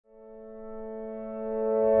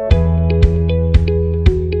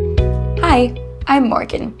I'm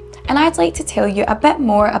Morgan, and I'd like to tell you a bit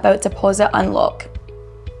more about Deposit Unlock.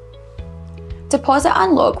 Deposit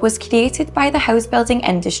Unlock was created by the house building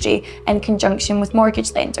industry in conjunction with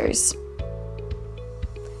mortgage lenders.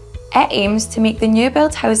 It aims to make the new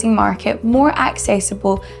build housing market more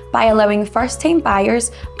accessible by allowing first-time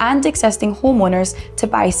buyers and existing homeowners to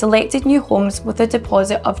buy selected new homes with a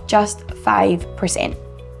deposit of just 5%.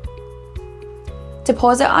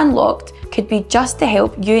 Deposit Unlocked could be just the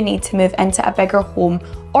help you need to move into a bigger home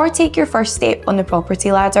or take your first step on the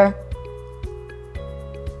property ladder.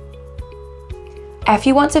 If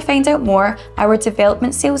you want to find out more, our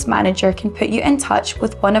development sales manager can put you in touch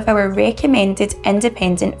with one of our recommended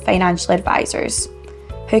independent financial advisors,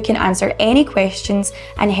 who can answer any questions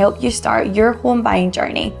and help you start your home buying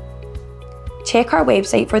journey. Check our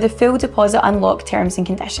website for the full Deposit Unlock terms and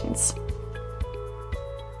conditions.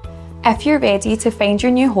 If you're ready to find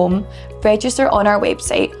your new home, register on our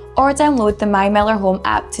website or download the My Miller Home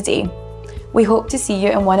app today. We hope to see you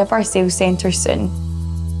in one of our sales centres soon.